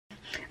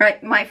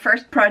Right, my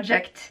first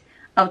project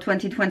of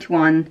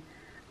 2021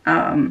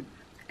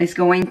 is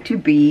going to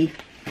be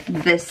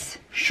this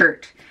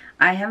shirt.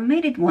 I have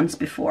made it once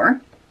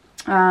before,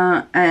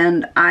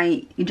 and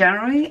I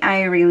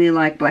really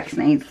like black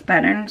snails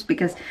patterns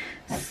because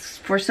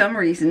for some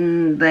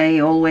reason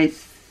they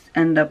always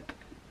end up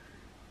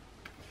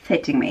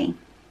fitting me.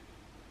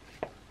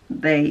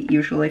 They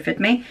usually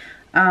fit me.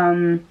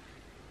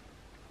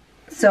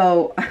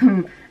 So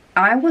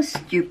I was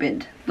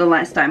stupid the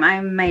last time I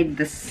made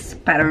this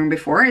pattern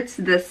before. It's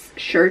this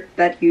shirt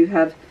that you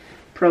have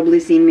probably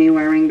seen me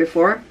wearing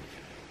before.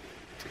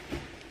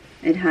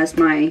 It has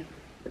my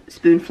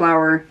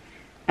spoonflower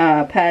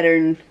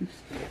pattern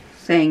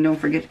saying don't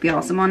forget to be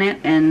awesome on it,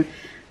 and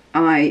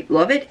I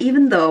love it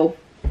even though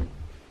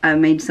I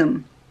made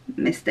some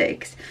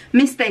mistakes.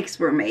 Mistakes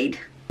were made.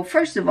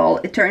 First of all,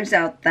 it turns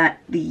out that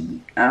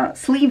the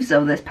sleeves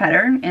of this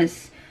pattern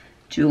is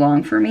too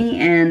long for me,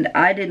 and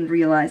I didn't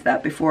realize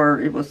that before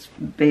it was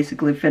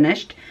basically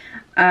finished.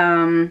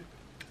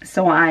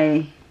 So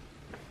I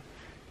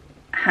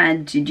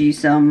had to do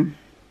some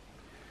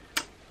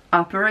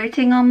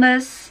operating on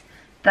this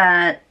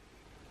that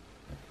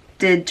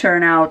did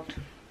turn out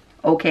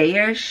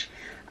okay-ish.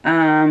 So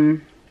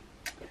I'm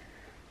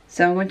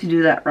going to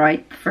do that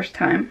right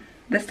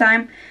this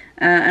time.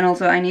 And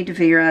also I need to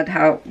figure out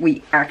how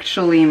we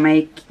actually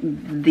make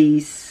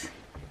these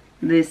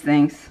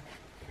things,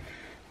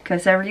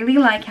 because I really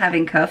like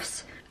having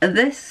cuffs.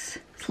 This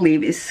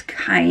sleeve is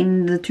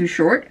kinda too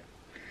short,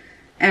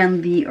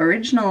 and the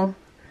original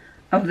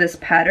of this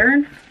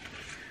pattern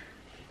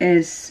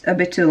is a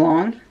bit too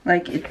long.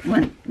 Like, it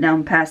went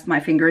down past my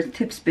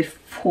fingertips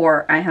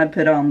before I had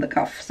put on the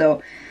cuff.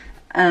 So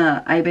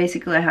I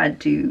basically had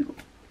to,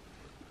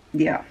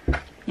 yeah,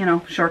 you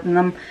know, shorten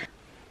them.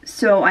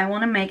 So I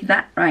want to make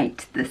that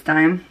right this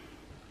time.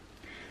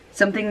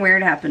 Something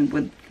weird happened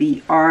with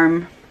the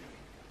arm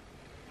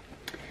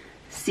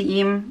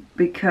seam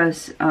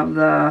because of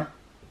the...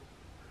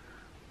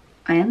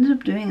 I ended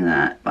up doing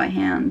that by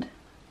hand,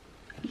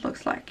 it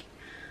looks like.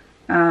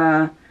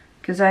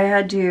 Because I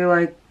had to,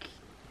 like,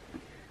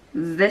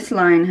 this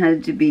line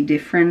had to be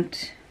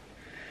different.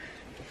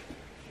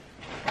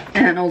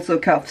 And also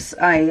cuffs.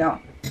 I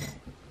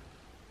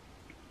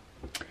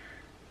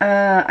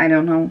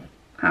don't know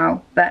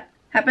how that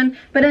happened,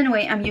 but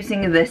anyway, I'm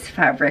using this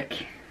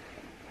fabric.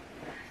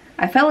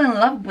 I fell in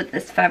love with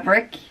this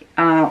fabric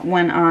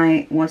when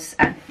I was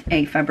at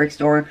a fabric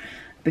store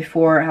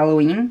before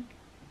Halloween,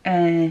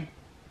 when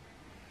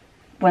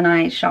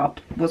I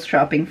was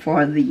shopping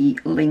for the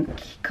Link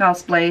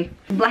cosplay.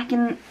 Black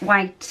and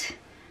white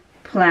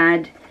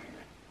plaid,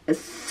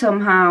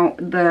 somehow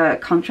the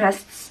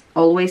contrast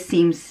always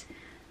seems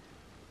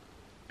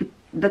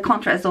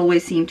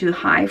too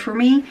high for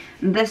me.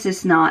 This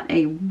is not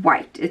a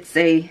white, it's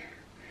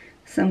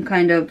some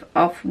kind of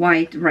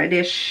off-white,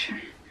 reddish,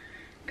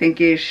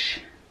 pinkish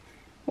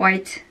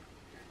white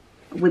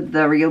with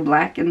the real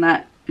black, and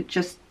that it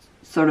just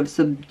sort of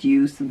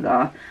subdues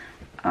the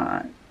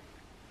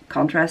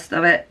contrast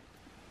of it.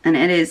 And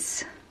it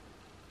is,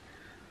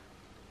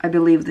 I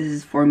believe this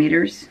is 4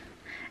 meters.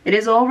 It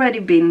has already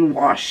been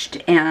washed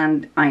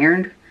and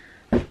ironed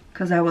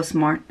because I was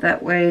smart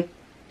that way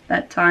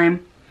that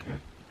time.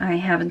 I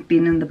haven't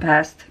been in the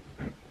past.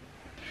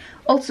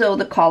 Also,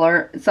 the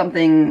collar,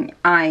 something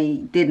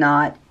I did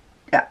not,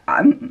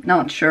 I'm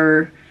not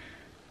sure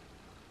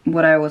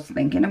what I was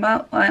thinking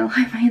about while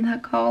I made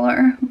that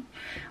collar.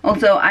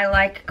 Also, I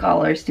like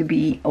collars to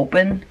be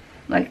open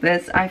like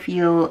this. I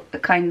feel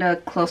kind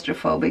of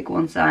claustrophobic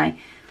once I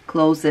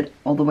close it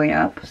all the way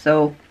up.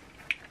 So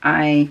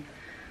I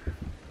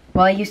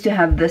used to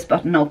have this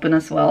button open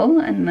as well,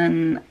 and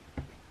then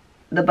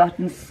the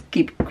buttons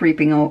keep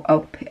creeping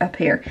up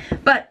here.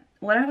 But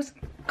what I was...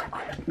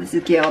 God, this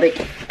is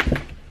chaotic.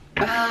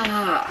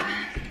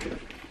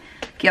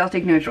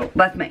 Chaotic neutral,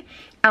 that's me.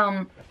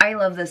 I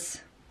love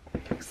this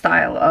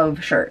style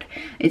of shirt.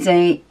 It's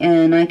a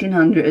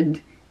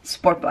 1900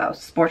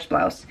 sports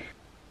blouse.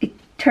 It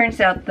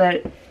turns out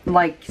that,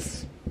 like,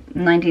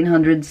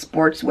 1900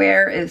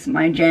 sportswear is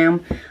my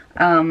jam.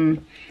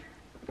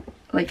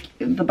 Like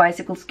the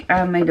bicycles,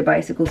 I made a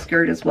bicycle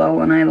skirt as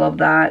well, and I love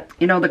that.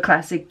 You know, the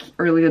classic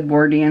early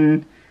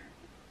Edwardian,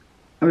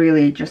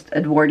 really just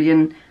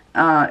Edwardian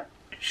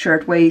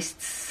shirt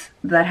waists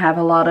that have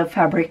a lot of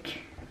fabric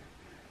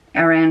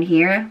around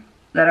here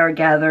that are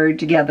gathered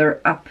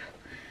together up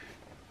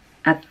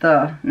at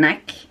the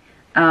neck.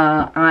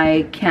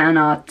 I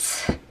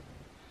cannot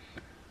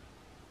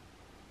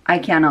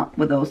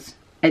with those.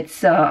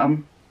 It's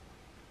no.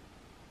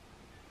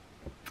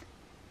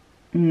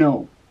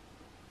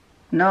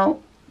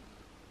 No.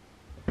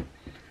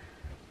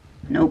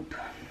 Nope.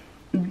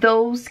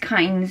 Those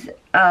kinds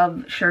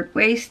of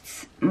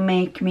shirtwaists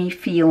make me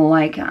feel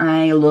like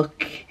I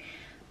look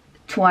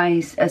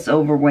twice as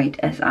overweight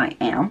as I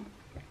am.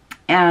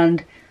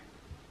 And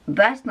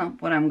that's not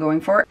what I'm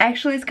going for.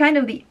 Actually, it's kind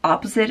of the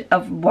opposite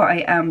of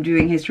why I'm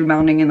doing history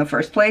mounting in the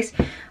first place.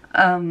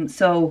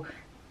 So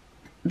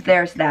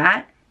there's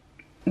that.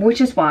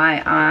 Which is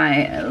why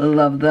I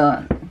love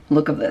the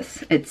look of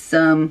this. It's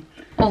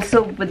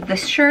also with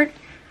this shirt,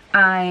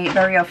 I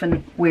very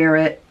often wear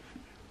it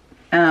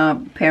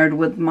paired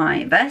with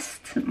my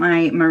vest,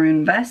 my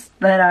maroon vest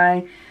that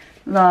I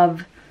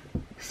love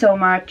so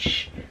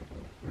much.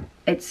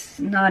 It's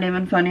not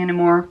even funny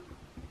anymore.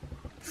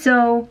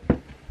 So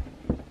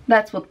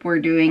that's what we're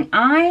doing.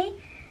 I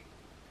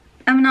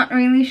am not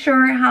really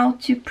sure how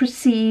to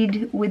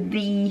proceed with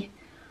the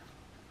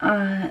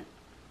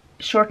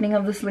shortening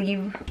of the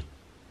sleeve.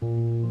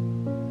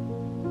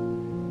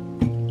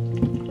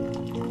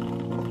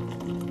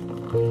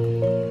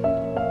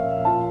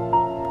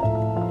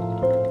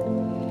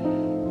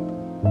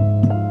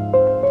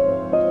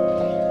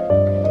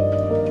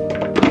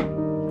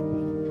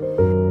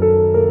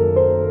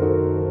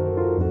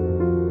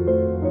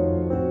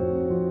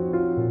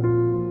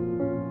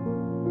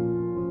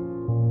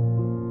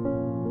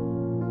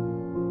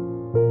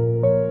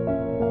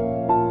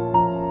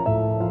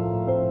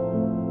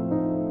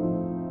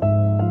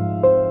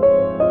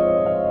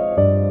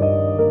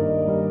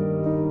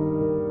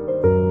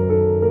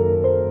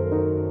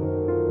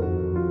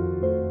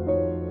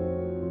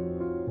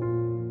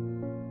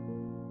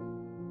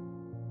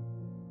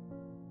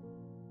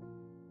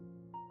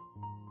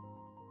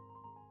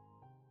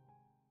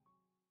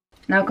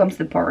 Now comes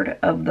the part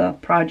of the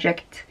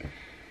project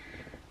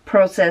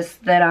process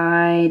that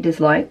I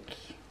dislike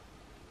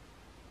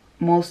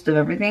most of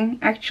everything,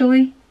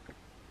 actually.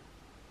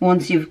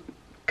 Once you've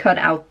cut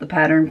out the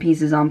pattern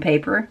pieces on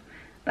paper,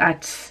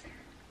 that's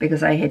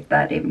because I hate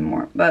that even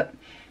more. But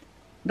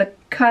the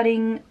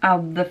cutting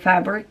of the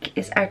fabric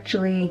is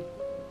actually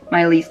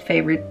my least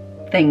favorite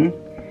thing.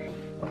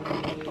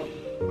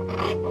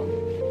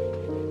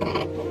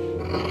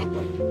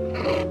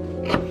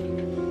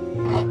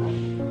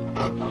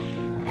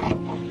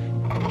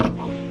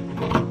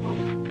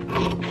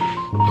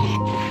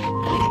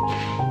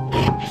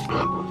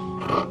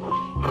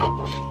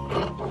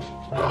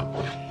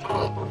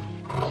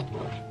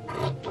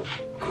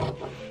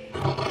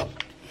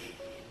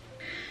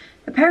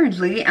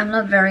 Apparently, I'm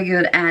not very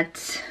good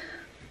at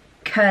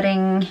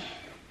cutting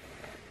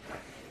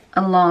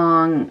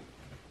along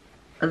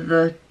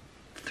the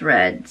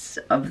threads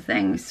of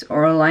things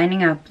or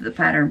lining up the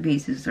pattern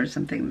pieces or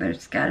something.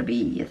 There's gotta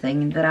be a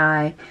thing that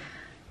I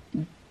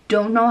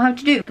don't know how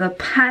to do. The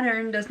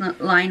pattern does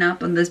not line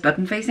up on this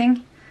button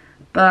facing,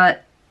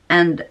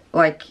 and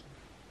like,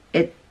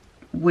 it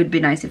would be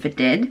nice if it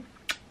did,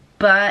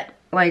 but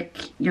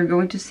like, you're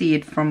going to see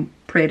it from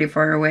pretty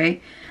far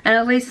away, and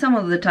at least some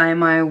of the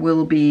time I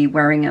will be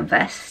wearing a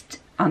vest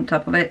on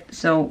top of it,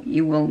 so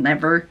you will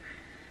never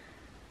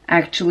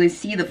actually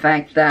see the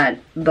fact that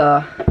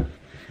the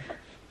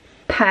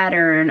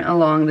pattern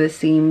along the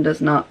seam does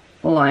not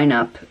line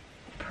up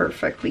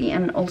perfectly.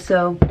 And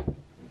also,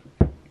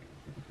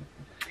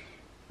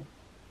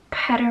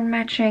 pattern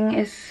matching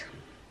is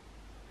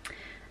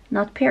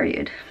not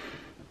period.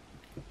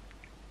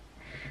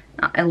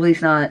 At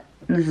least not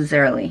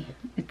necessarily.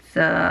 It's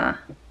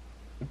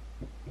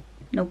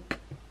nope.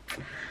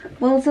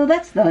 Well, so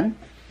that's done.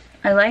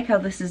 I like how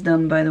this is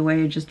done, by the way.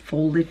 You just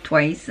fold it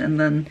twice and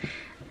then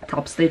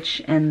top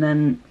stitch, and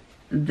then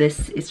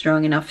this is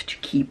strong enough to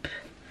keep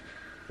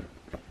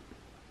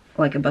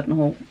like a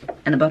buttonhole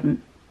and a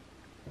button.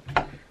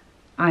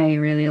 I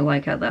really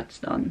like how that's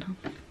done.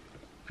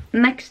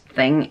 Next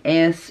thing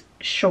is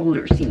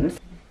shoulder seams.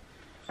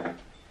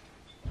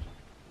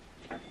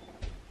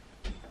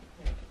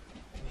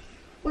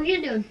 What are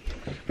you doing?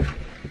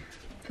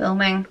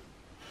 Filming.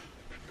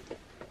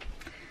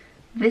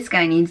 This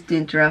guy needs to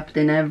interrupt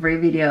in every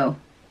video.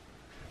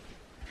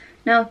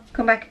 No,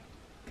 come back.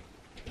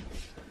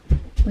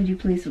 Would you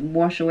please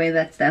wash away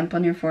that stamp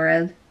on your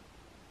forehead?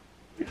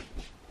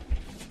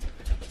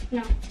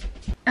 No.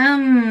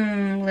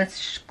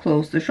 Let's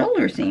close the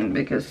shoulder seam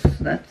because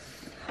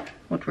that's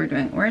what we're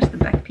doing. Where's the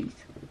back piece?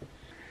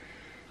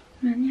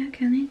 Men jag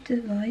kan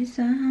inte vara i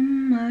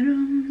samma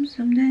rum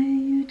som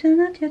dig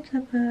utan att jag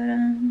tappar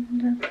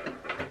andan.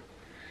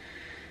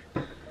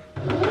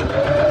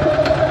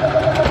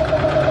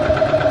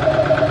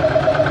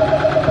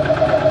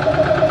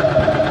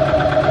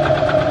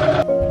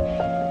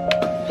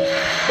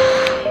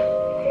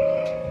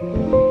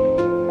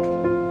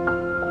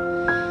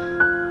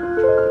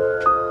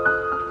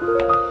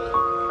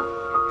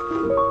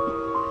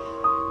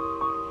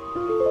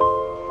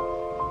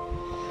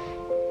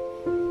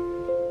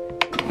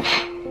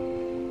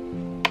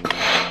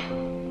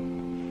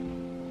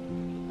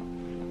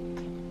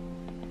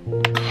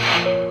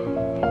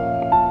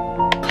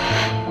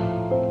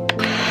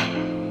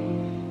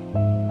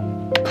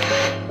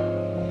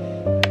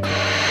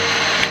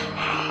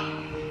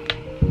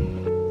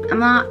 I'm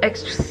not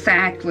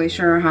exactly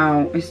sure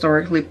how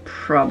historically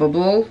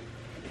probable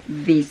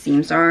these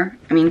seams are.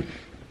 I mean,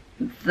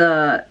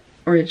 the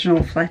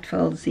original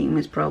flat-felled seam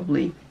is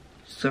probably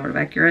sort of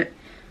accurate,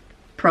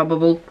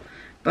 probable,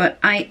 but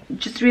I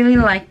just really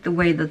like the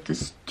way that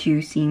these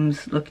two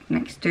seams look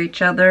next to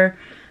each other,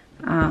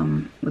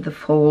 with the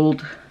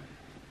fold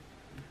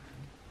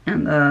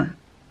and the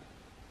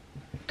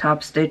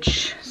top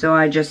stitch. So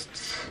I just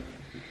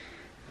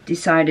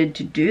decided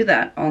to do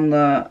that on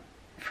the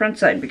front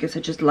side because I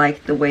just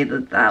liked the way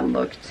that that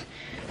looked.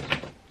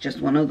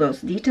 Just one of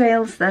those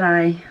details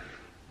that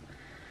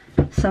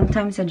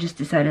sometimes I just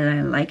decided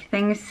I like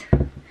things,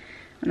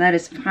 and that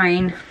is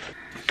fine.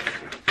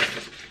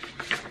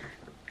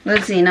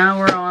 Let's see, now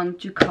we're on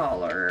to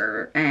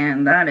collar,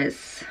 and that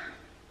is,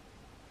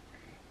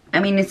 I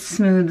mean, it's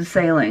smooth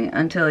sailing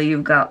until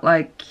you've got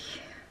like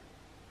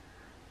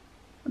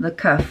the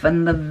cuff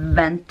and the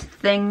vent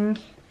thing,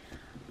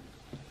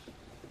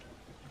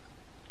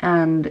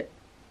 and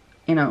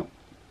you know,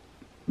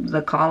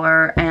 the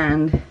collar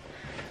and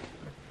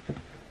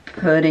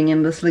putting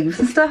in the sleeves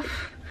and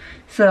stuff.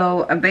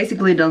 So I've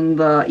basically done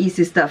the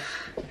easy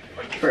stuff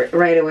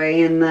right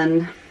away, and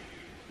then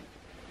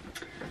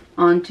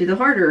on to the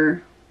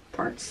harder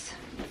parts.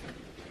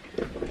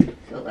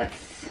 So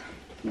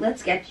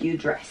let's get you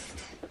dressed.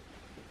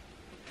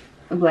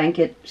 A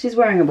blanket. She's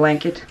wearing a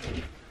blanket.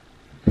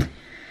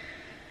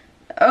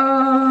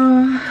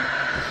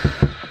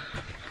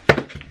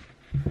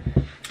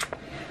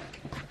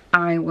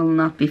 I will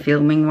not be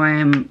filming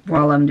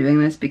while I'm doing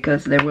this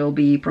because there will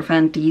be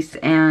profanities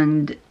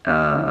and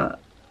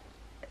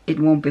it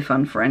won't be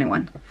fun for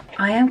anyone.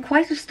 I am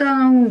quite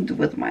astounded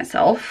with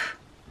myself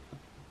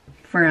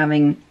for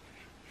having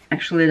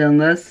actually done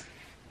this.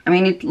 I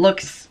mean, it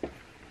looks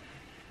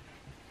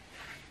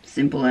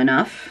simple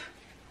enough.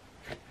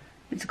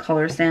 It's a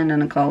collar stand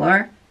and a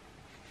collar.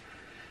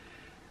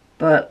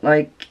 But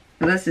like,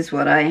 this is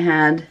what I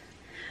had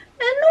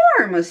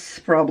enormous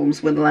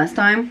problems with last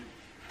time.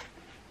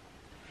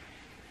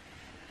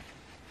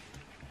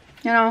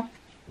 You know.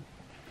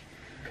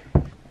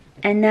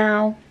 And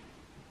now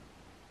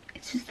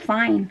it's just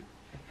fine.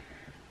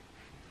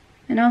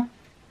 You know?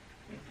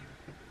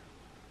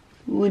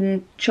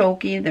 Wouldn't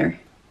choke either.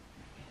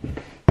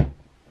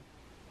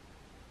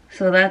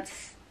 So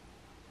that's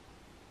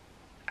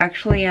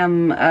actually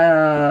I'm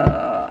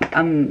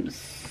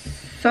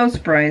so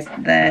surprised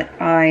that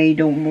I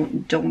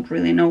don't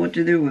really know what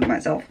to do with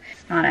myself.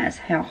 It's not as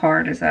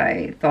hard as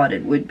I thought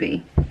it would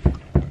be.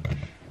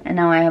 And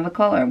now I have a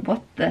collar.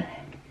 What the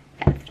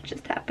F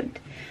just happened?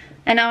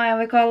 And now I have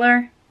a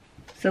collar.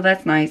 So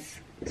that's nice.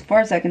 As far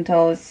as I can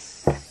tell,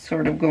 it's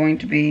sort of going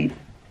to be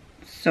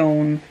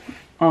sewn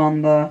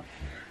on the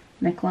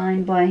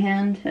neckline by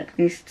hand. At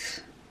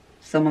least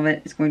some of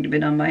it is going to be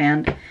done by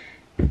hand.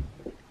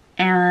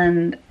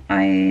 And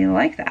I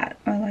like that.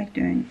 I like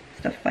doing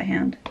stuff by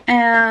hand.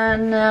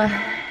 And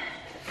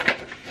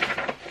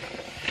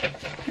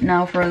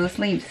now for the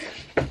sleeves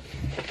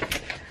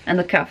and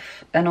the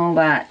cuff and all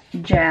that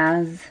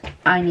jazz.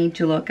 I need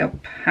to look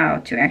up how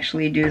to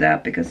actually do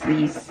that because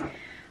these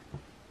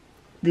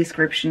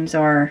descriptions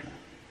they're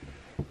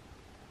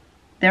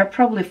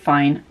probably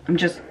fine. I'm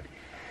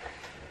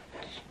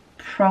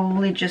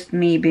probably just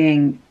me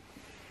being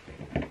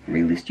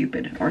really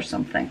stupid or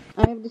something.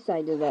 I've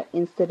decided that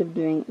instead of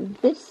doing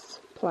this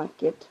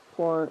placket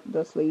for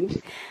the sleeves,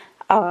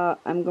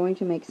 I'm going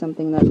to make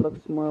something that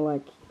looks more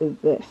like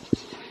this.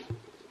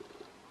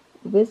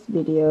 This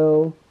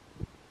video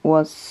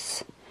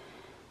was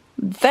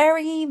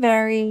very,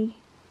 very,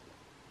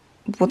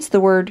 what's the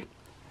word?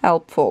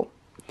 Helpful.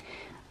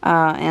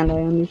 And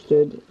I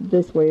understood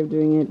this way of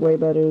doing it way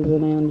better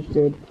than I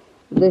understood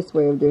this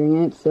way of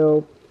doing it,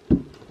 so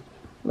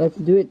let's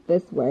do it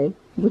this way,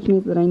 which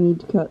means that I need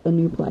to cut a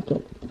new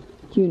placket.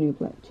 Two new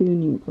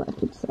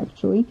plackets,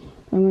 actually.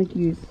 I'm going to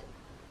use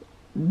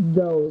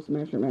those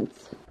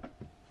measurements.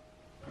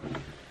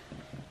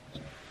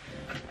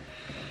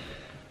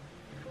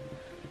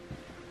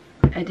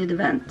 I did a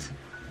vent.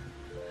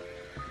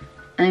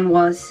 And it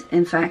was,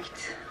 in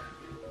fact,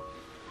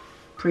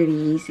 pretty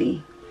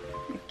easy.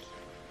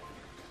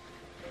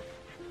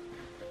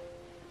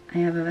 I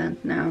have a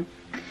vent now.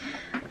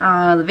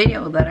 The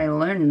video that I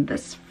learned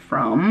this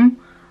from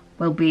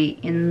will be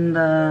in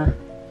the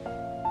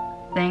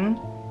thing.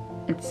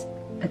 It's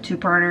a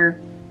two-parter,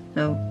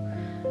 so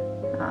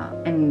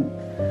and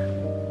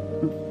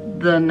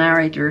the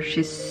narrator,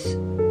 she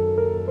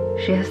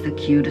has the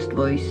cutest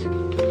voice.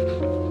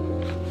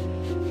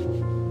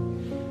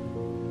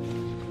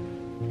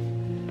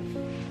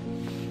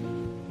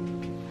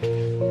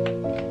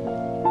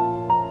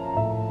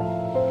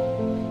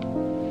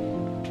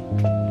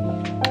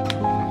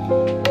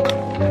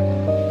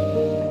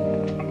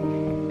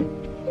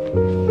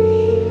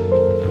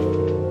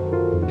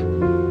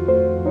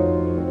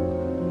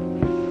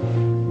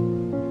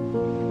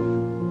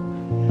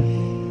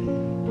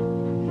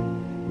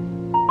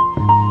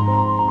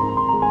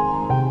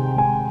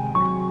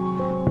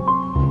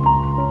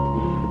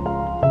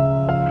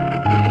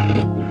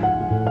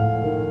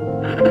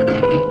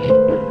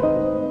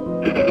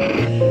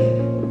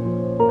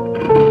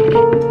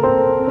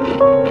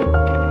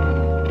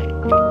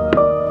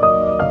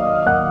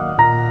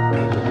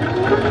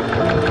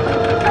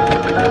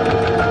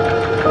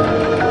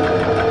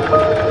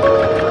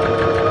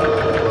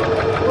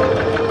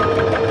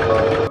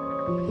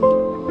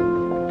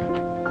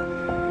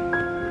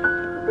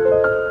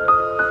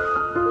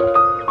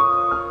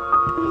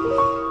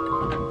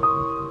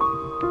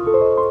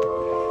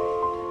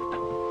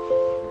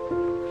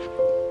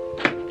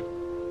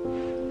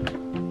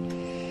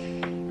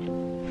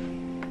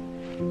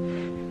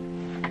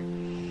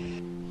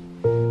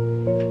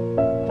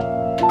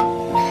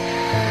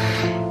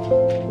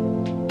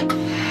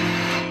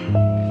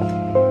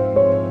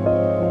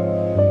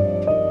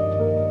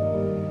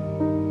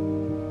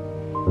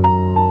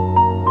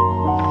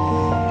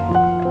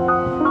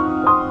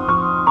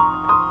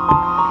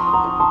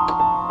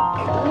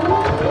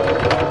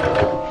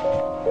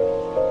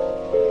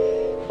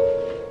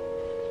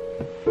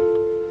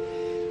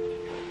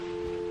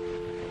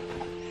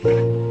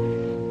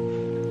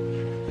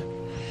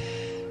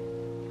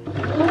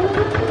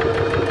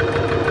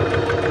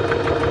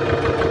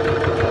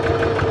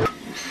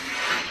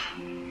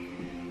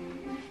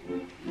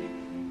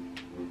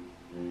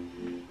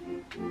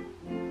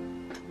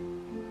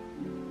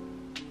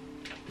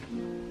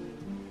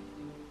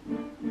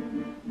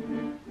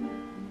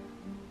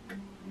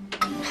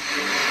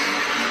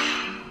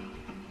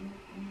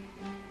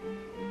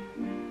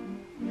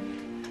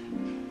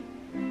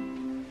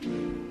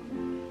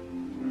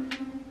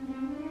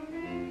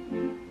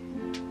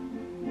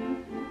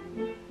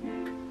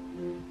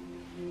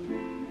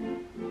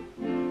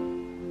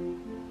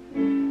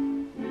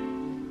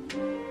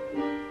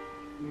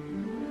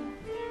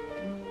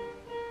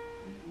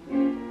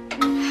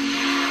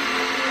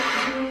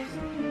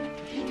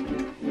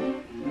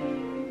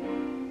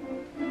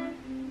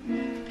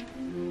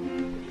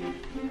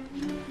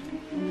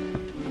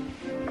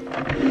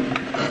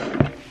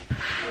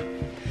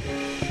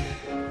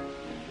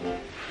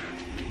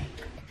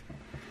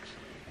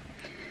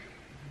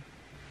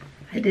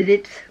 did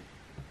it.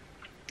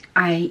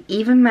 I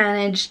even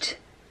managed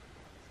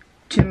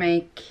to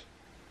make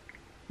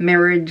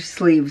mirrored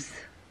sleeves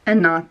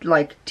and not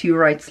like two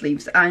right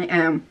sleeves. I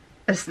am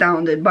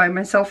astounded by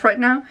myself right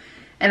now,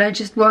 and I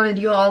just wanted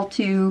you all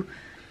to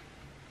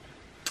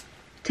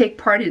take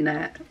part in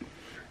that.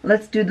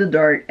 Let's do the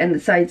dart and the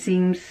side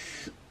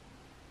seams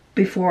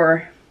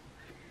before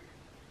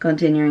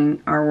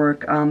continuing our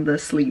work on the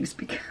sleeves,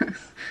 because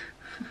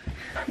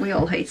we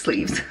all hate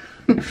sleeves.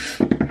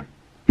 And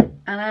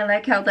I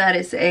like how that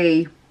is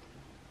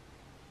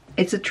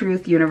it's a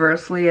truth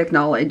universally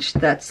acknowledged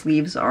that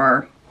sleeves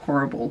are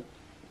horrible.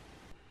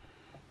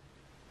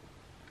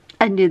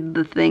 I did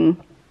the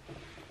thing.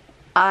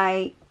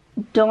 I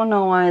don't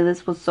know why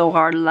this was so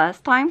hard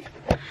last time,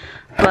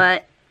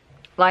 but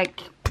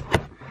like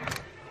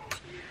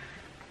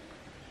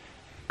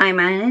I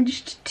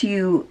managed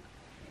to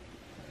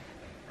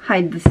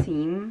hide the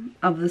seam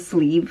of the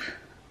sleeve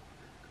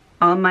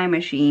on my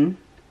machine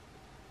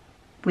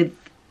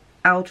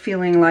without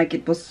feeling like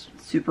it was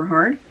super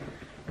hard.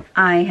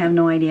 I have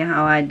no idea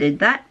how I did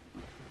that.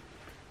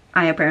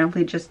 I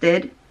apparently just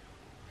did.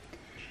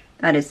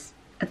 That is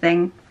a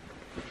thing.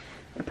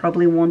 It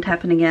probably won't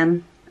happen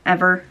again,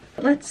 ever.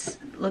 Let's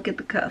look at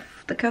the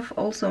cuff. The cuff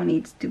also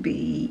needs to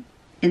be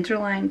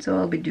interlined, so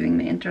I'll be doing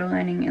the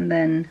interlining, and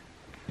then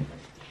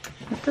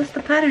what does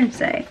the pattern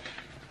say?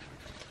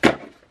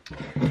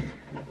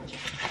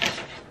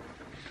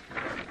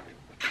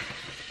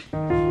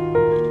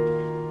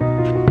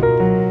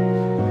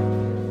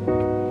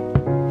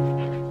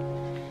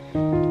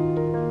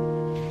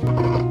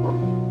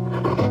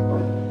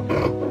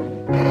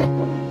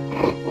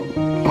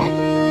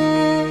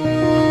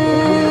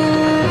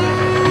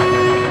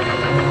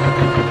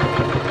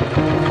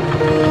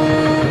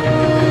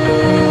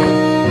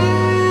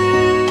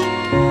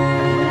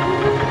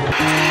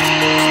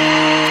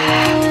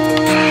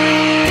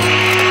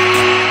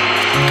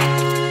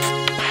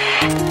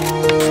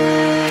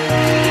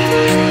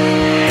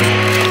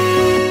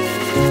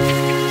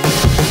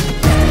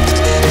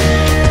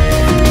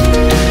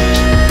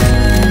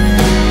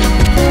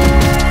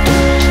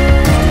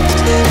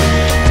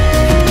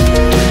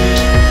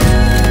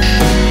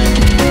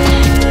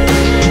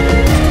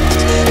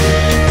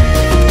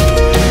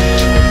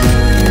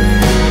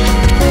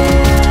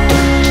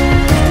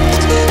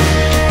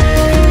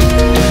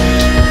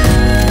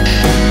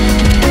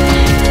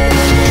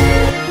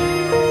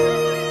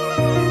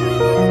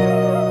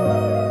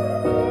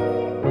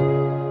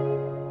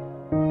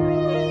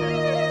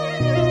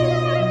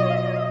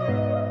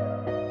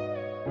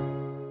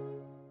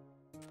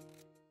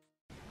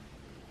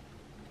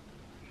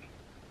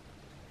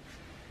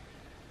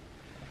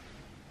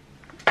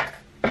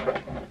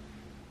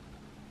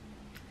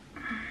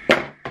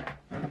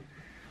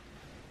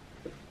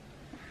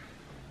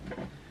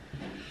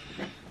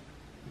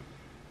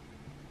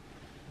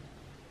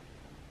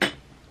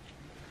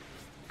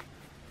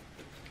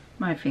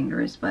 My finger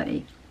is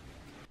bloody.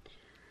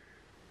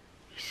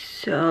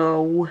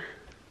 So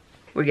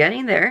we're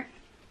getting there.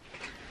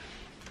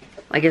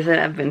 Like I said,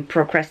 I've been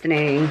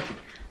procrastinating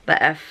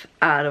the F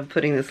out of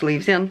putting the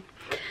sleeves in.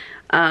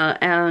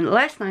 And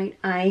last night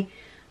I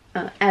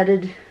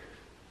added,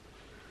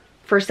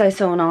 first I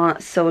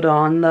sewed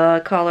on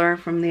the collar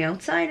from the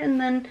outside, and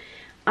then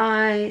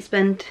I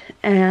spent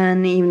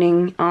an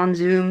evening on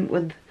Zoom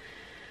with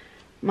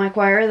my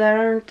choir that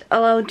aren't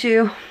allowed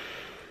to.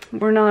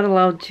 We're not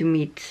allowed to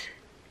meet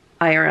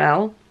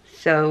IRL,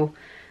 so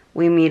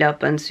we meet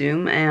up on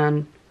Zoom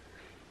and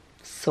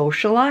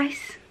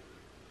socialize.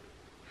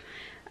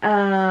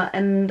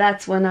 And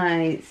that's when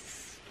I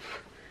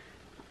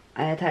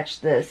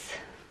attached this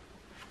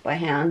by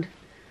hand.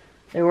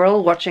 They were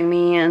all watching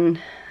me, and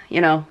you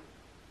know,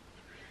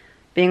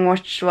 being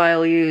watched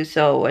while you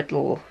sew,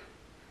 it'll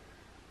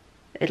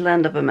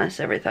end up a mess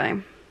every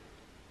time.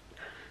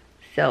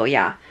 So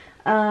yeah.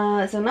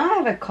 So now I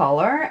have a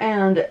collar,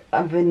 and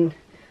I've been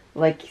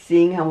like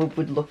seeing how it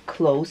would look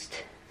closed,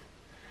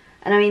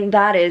 and I mean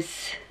that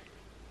is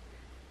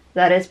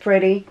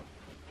pretty,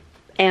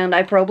 and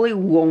I probably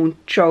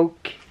won't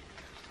choke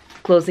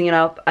closing it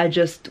up. I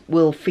just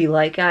will feel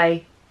like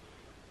I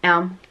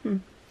am.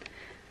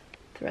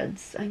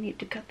 Threads, I need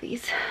to cut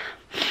these.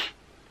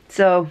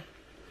 So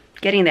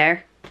getting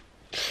there.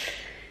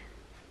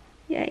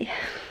 Yay.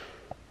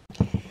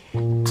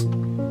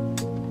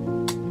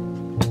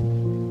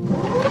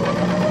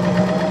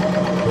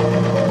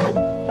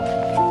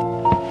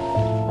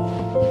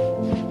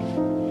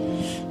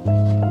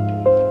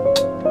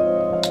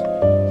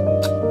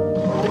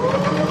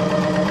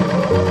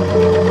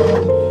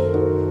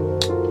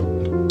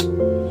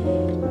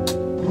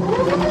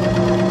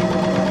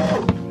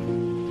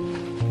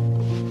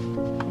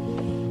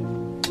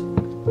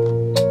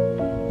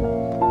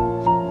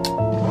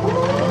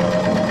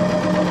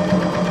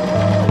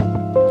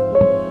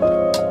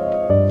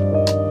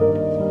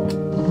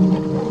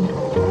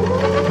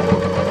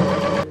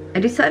 I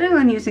decided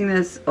on using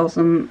this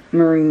awesome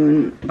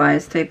maroon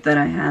bias tape that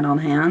I had on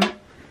hand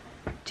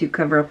to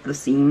cover up the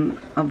seam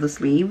of the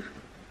sleeve.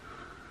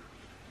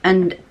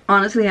 And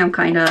honestly, I'm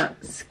kind of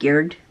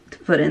scared to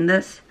put in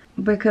this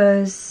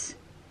because,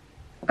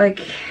 like,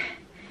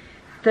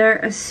 there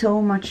is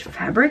so much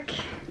fabric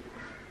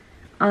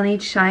on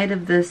each side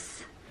of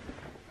this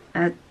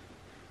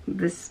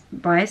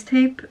bias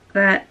tape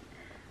that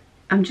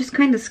I'm just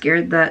kind of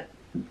scared that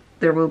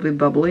there will be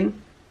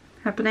bubbling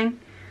happening.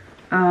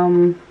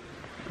 But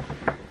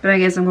I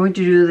guess I'm going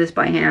to do this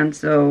by hand,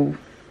 so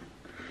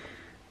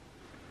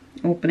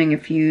opening a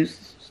few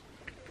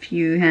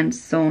hand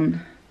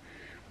sewn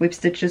whip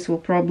stitches will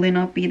probably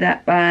not be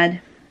that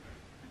bad.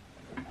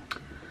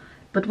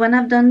 But when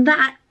I've done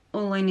that,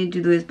 all I need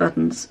to do is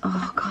buttons.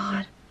 Oh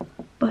god,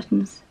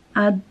 buttons.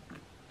 I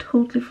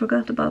totally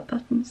forgot about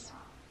buttons.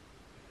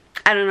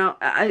 I don't know,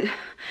 I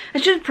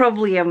should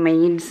probably have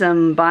made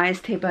some bias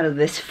tape out of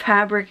this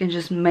fabric and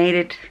just made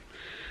it,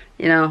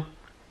 you know,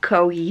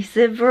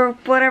 cohesive or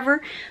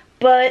whatever.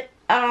 But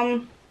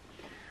I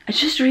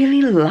just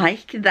really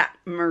like that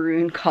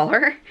maroon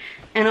color.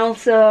 And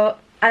also,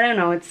 I don't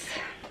know, it's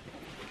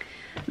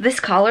this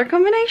color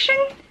combination.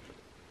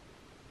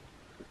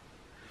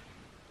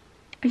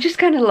 I just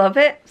kind of love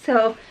it.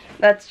 So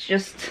that's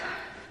just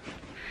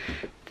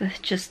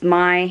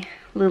my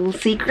little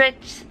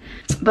secret.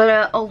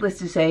 But all this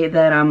to say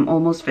that I'm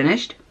almost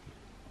finished.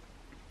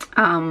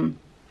 I've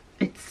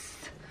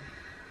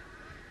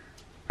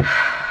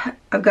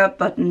got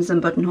buttons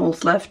and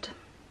buttonholes left.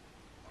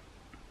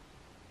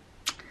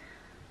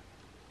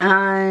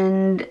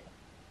 And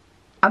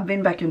I've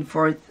been back and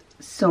forth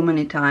so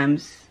many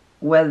times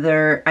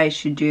whether I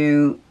should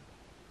do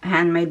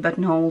handmade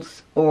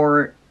buttonholes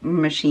or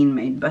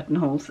machine-made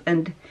buttonholes.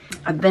 And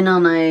I've been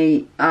on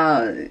a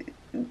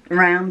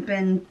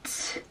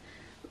rampant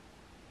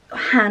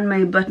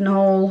handmade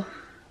buttonhole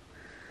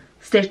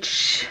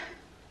stitch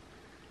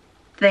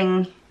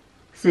thing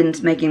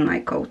since making my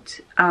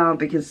coat,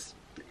 because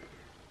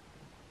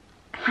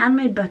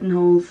handmade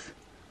buttonholes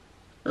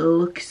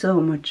look so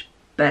much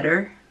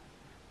better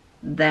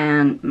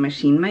than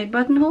machine-made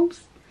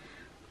buttonholes,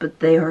 but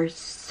they are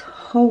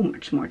so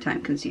much more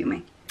time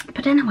consuming.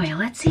 But anyway,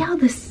 let's see how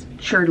this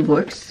shirt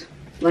looks.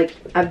 Like,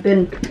 I've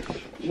been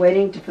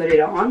waiting to put it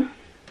on.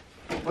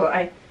 Well,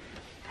 I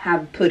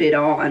have put it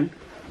on.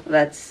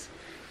 Let's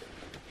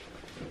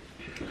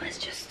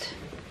just...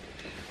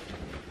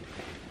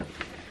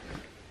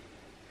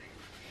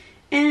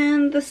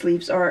 And the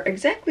sleeves are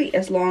exactly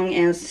as long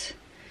as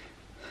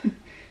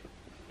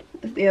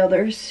the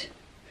others,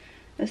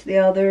 as the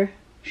other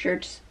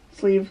shirt's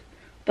sleeve,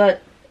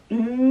 but no,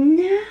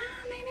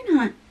 maybe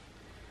not.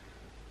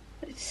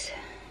 It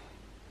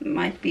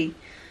might be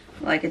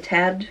like a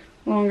tad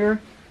longer,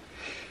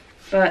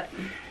 but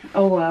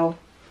oh well.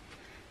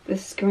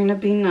 This is going to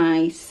be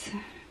nice.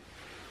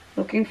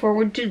 Looking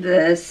forward to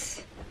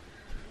this.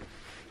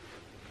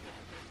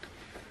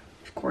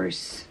 Of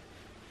course,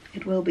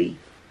 it will be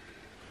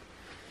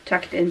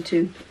tucked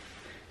into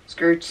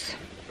skirts,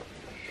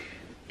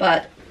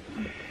 but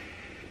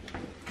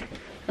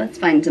let's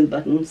find some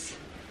buttons.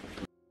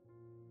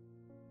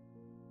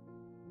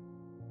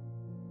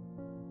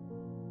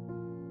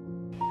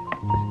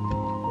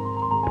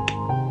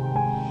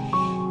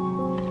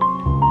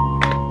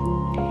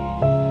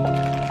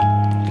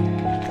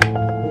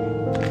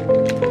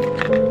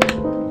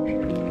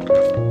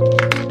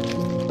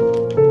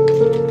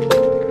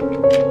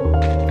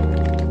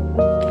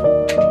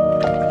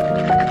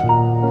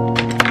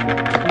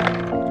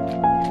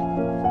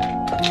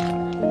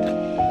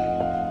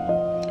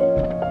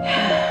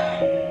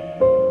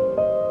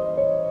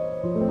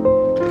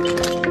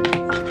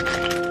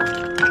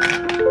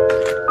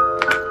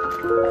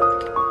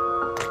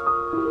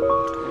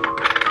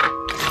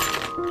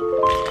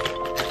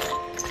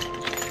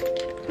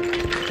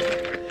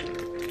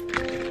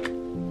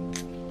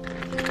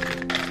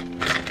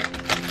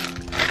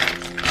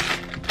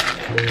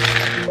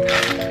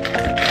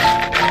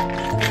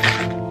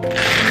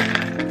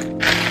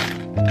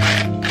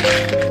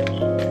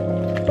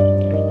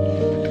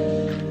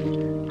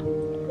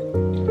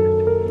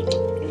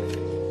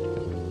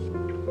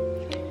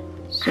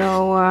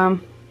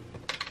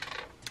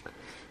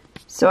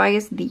 So I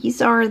guess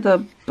these are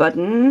the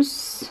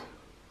buttons.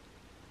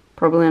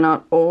 Probably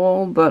not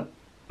all, but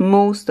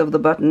most of the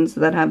buttons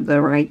that have the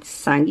right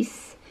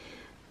size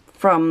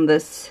from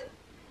this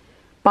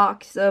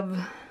box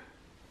of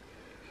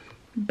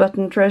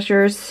button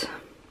treasures.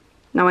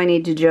 Now I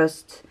need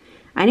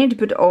to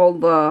put all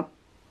the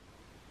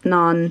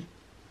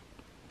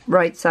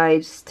non-right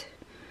sized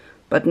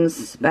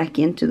buttons back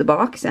into the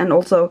box. And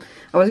also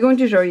I was going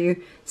to show you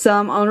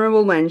some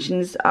honorable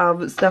mentions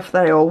of stuff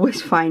that I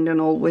always find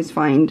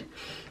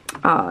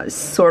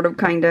sort of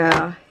kind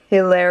of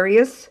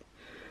hilarious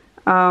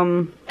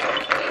whenever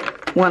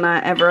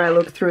I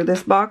look through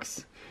this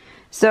box.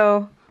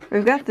 So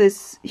we've got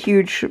this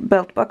huge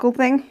belt buckle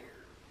thing.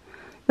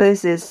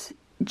 This is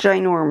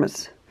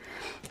ginormous.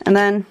 And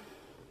then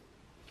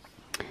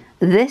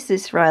this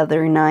is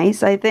rather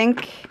nice, I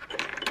think.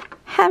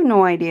 Have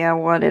no idea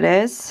what it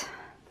is.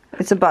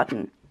 It's a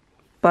button,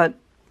 but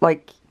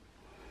like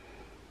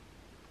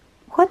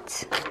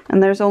what?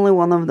 And there's only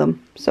one of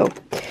them, so.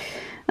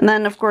 And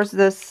then of course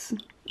this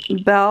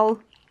bell,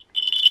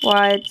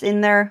 why it's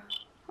in there,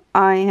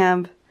 I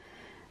have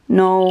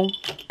no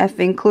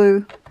effing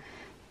clue.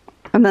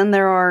 And then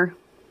there are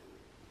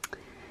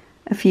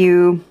a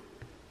few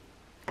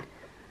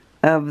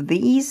of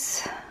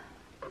these,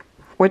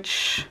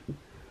 which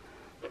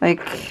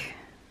like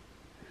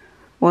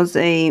was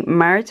a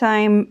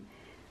maritime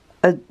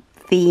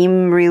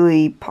theme,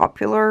 really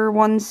popular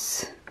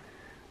once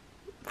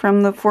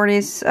from the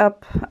 40s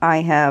up.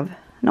 I have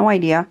no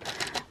idea.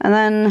 And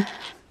then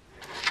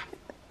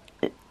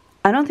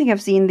I don't think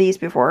I've seen these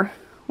before.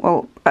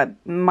 Well, I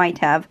might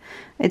have.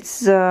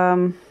 It's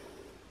what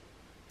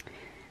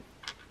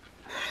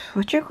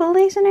do you call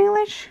these in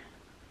English?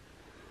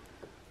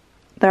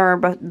 They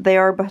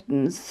are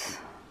buttons,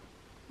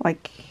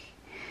 like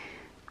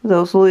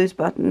those loose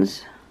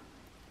buttons.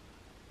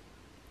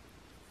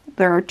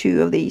 There are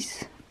 2 of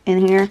these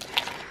in here,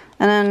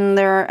 and then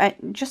I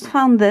just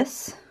found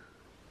this,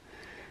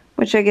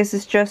 which I guess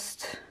is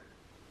just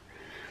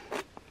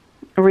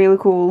a really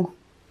cool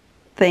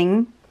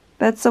thing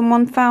that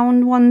someone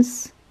found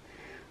once.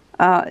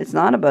 It's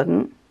not a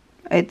button,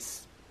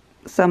 it's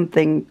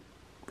something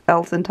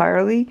else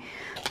entirely,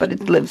 but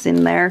it lives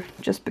in there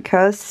just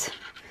because.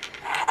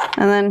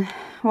 And then,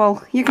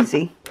 well, you can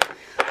see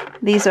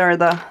these are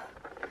the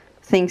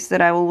things that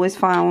I always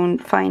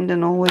find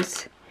and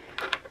always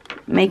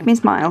make me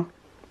smile.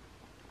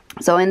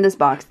 So in this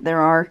box there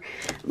are,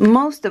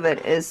 most of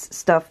it is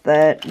stuff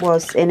that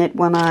was in it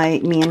when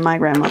me and my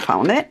grandma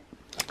found it.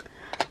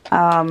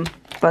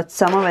 But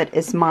some of it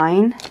is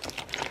mine.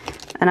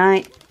 And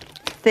I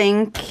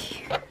think,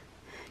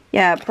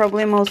 yeah,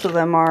 probably most of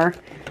them are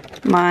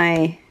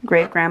my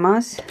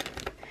great-grandma's.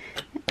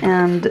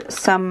 And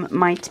some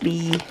might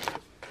be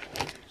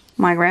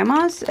my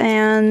grandma's,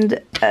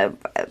 and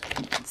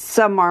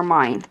some are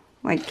mine,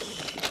 like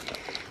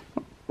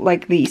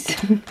these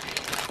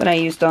that I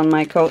used on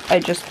my coat. I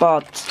just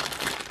bought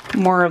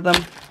more of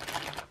them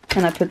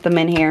and I put them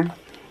in here.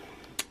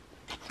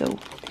 So,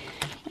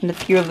 and a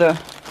few of the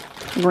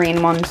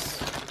green ones,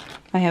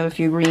 I have a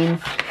few green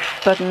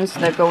buttons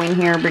that go in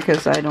here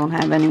because I don't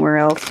have anywhere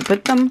else to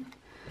put them,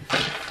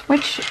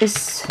 which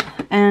is,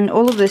 and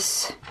all of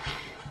this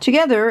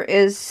together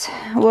is,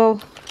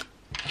 well,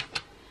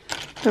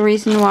 the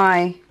reason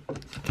why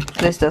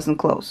this doesn't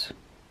close.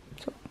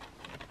 So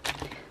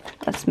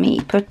that's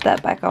me. Put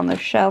that back on the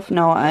shelf.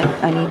 No,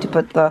 I need to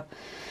put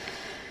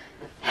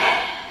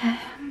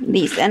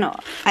these, and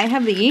I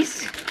have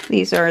these.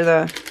 These are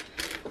the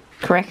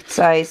correct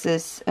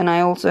sizes, and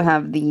I also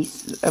have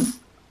these, a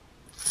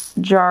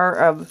jar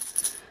of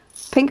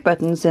pink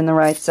buttons in the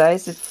right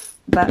size, if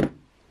that,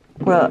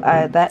 well,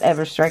 that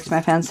ever strikes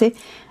my fancy.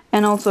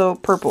 And also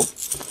purple.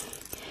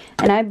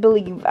 And I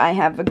believe I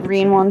have a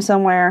green one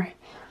somewhere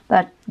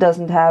that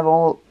doesn't have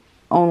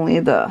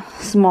only the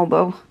small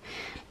bow.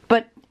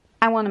 But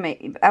I want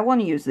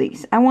to use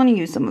these. I want to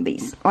use some of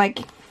these.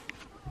 Like,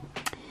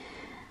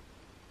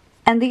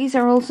 and these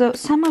are also,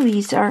 some of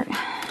these are,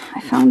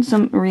 I found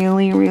some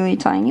really, really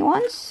tiny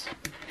ones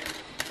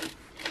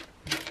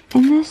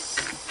in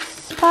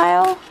this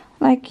pile.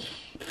 Like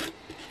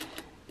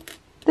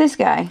this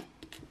guy.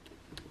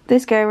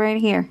 This guy right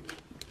here.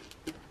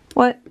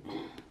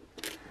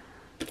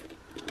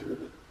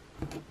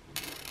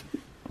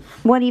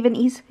 What even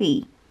is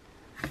he?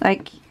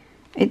 Like,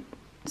 it's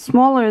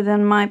smaller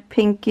than my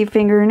pinky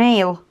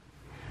fingernail.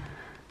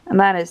 And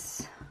that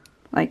is,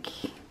 like,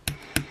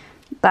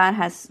 that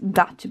has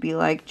got to be,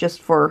 like,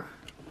 just for,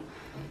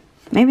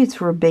 maybe it's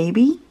for a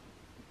baby?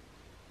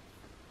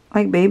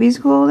 Like baby's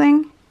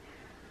clothing?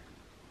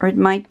 Or it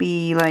might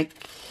be, like,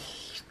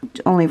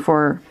 only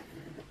for,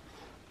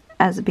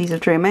 as a piece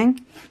of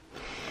trimming.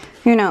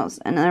 Who knows?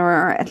 And there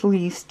are at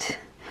least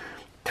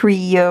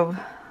 3 of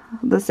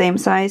the same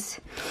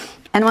size.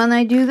 And when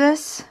I do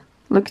this,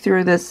 look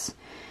through this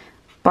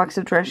box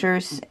of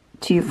treasures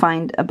to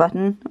find a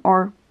button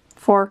or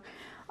 4,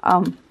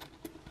 I'm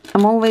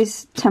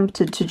always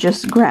tempted to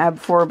just grab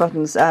 4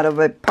 buttons out of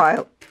a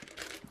pile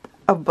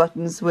of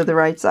buttons with the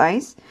right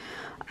size.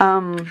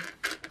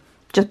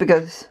 Just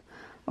because,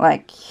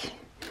 like,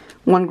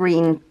 1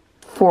 green,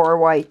 4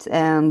 white,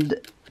 and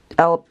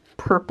a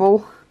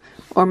purple,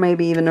 or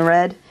maybe even a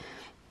red.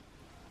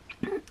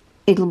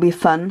 It'll be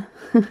fun.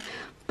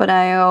 But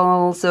I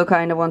also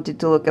kind of wanted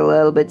to look a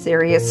little bit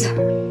serious.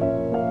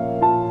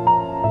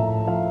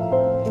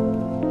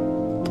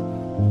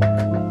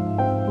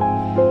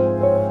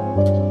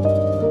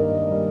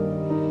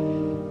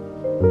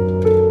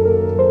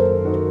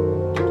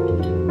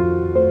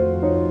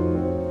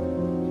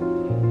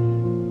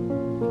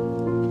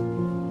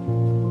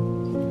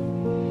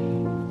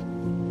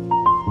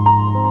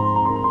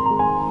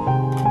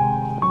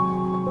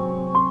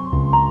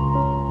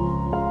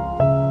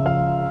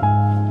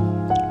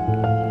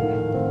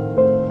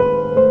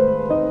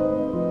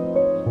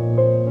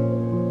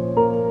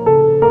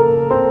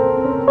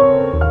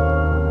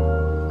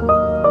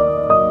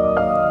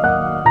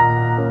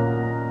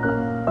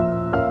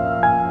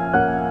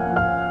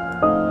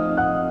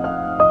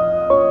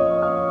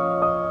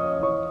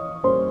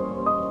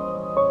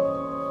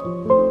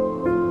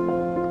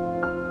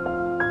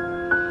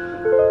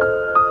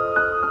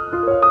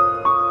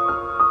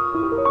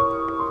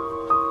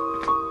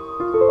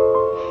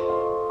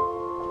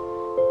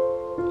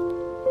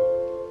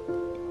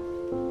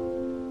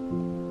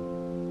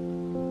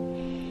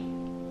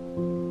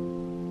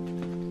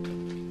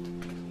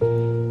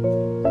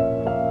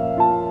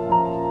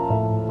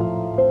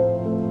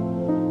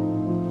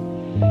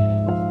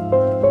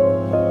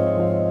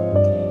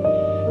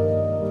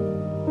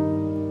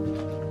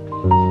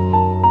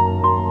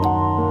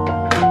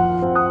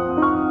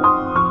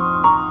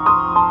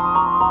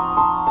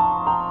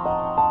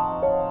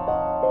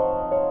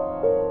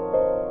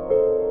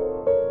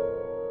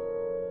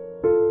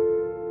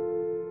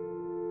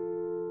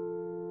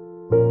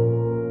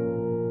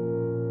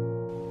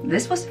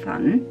 this was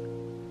fun.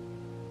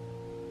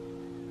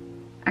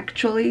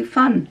 Actually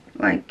fun.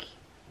 Like,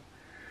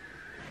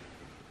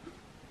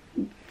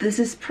 this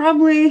is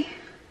probably,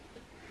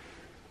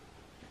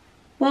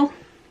 well,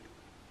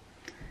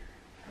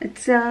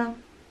 it's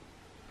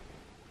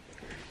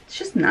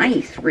just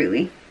nice,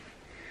 really.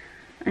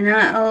 And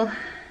I'll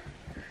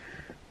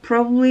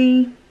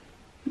probably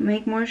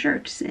make more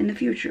shirts in the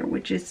future,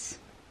 which is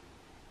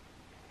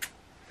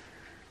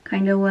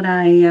kind of what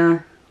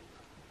it's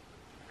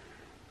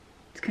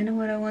kind of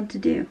what I want to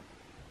do.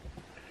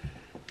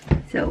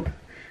 So,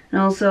 and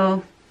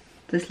also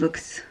this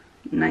looks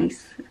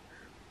nice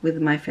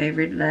with my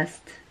favorite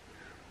vest,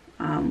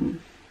 my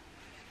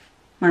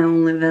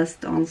only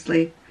vest,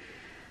 honestly.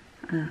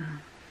 I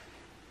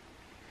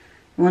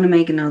want to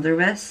make another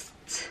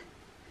vest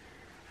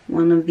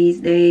one of these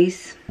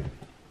days,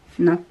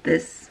 not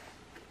this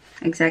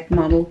exact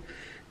model,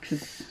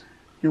 because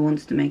who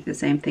wants to make the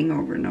same thing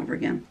over and over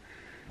again?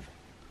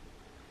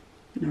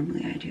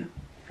 Normally I do.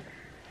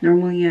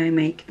 Normally I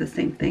make the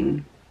same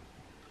thing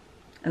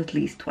at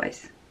least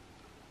twice.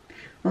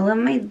 Well, I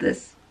made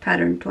this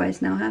pattern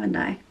twice now, haven't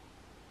I?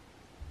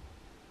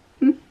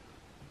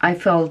 I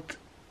felt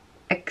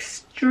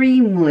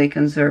extremely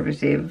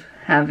conservative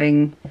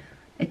having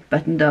it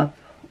buttoned up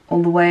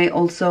all the way.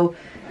 Also,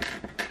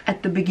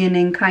 at the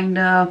beginning,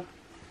 kinda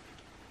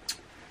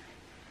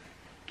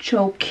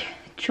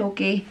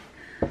choky.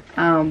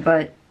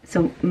 But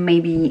so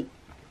maybe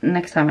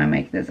next time I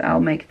make this, I'll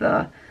make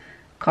the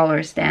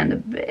collar stand a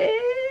bit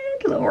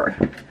lower,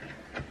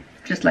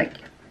 just like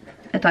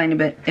a tiny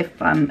bit.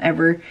 If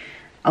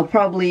I'll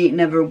probably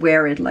never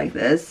wear it like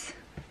this,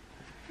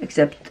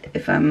 except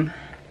if I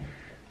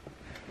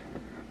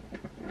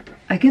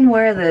can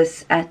wear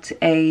this at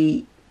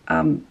a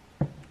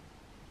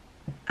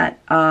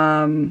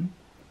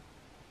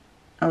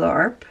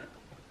LARP,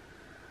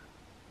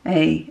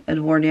 a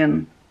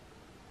Edwardian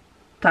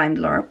timed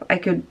LARP. I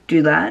could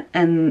do that,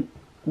 and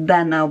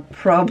then I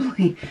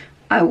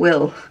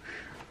will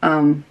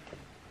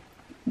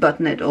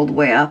button it all the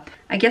way up.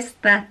 I guess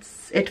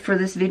that's it for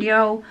this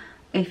video.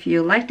 If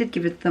you liked it,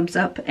 give it a thumbs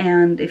up,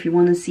 and if you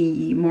want to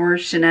see more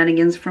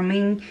shenanigans from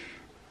me,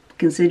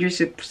 consider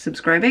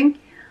subscribing.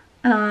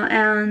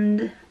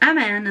 And I'm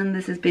Anne, and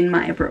this has been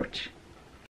my approach.